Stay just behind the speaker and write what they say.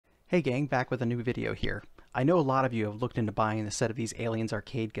Hey gang, back with a new video here. I know a lot of you have looked into buying a set of these Aliens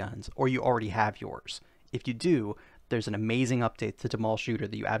arcade guns, or you already have yours. If you do, there's an amazing update to DemulShooter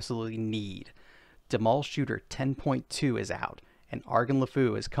that you absolutely need. DemulShooter 10.2 is out, and Argon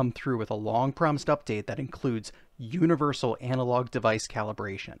LeFou has come through with a long-promised update that includes universal analog device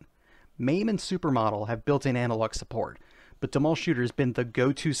calibration. MAME and Supermodel have built-in analog support, but DemulShooter has been the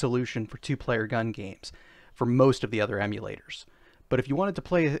go-to solution for two-player gun games for most of the other emulators. But if you wanted to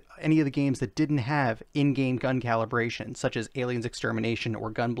play any of the games that didn't have in-game gun calibration, such as Aliens Extermination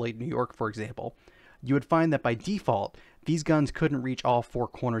or Gunblade New York, for example, you would find that by default, these guns couldn't reach all four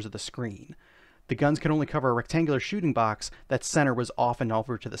corners of the screen. The guns could only cover a rectangular shooting box that center was often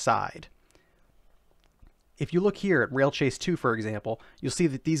over to the side. If you look here at Rail Chase 2, for example, you'll see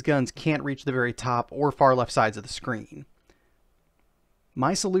that these guns can't reach the very top or far left sides of the screen.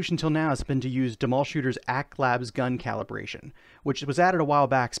 My solution till now has been to use DemulShooter's ACT Labs gun calibration, which was added a while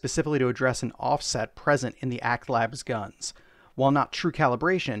back specifically to address an offset present in the ACT Labs guns. While not true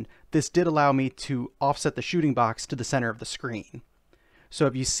calibration, this did allow me to offset the shooting box to the center of the screen. So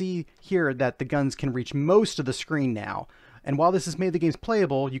if you see here that the guns can reach most of the screen now, and while this has made the games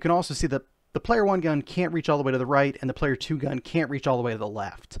playable, you can also see that the player 1 gun can't reach all the way to the right and the player 2 gun can't reach all the way to the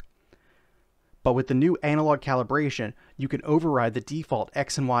left. But with the new analog calibration, you can override the default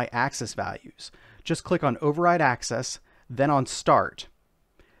X and Y axis values. Just click on Override Axis, then on Start.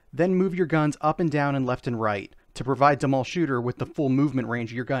 Then move your guns up and down and left and right to provide DemulShooter with the full movement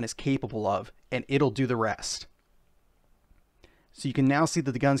range your gun is capable of, and it'll do the rest. So you can now see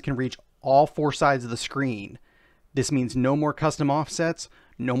that the guns can reach all four sides of the screen. This means no more custom offsets,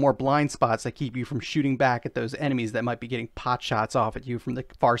 no more blind spots that keep you from shooting back at those enemies that might be getting pot shots off at you from the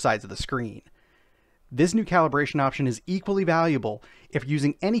far sides of the screen. This new calibration option is equally valuable if you're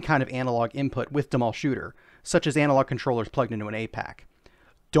using any kind of analog input with DemulShooter, such as analog controllers plugged into an APAC.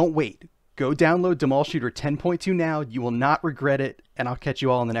 Don't wait. Go download DemulShooter 10.2 now. You will not regret it, and I'll catch you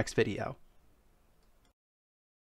all in the next video.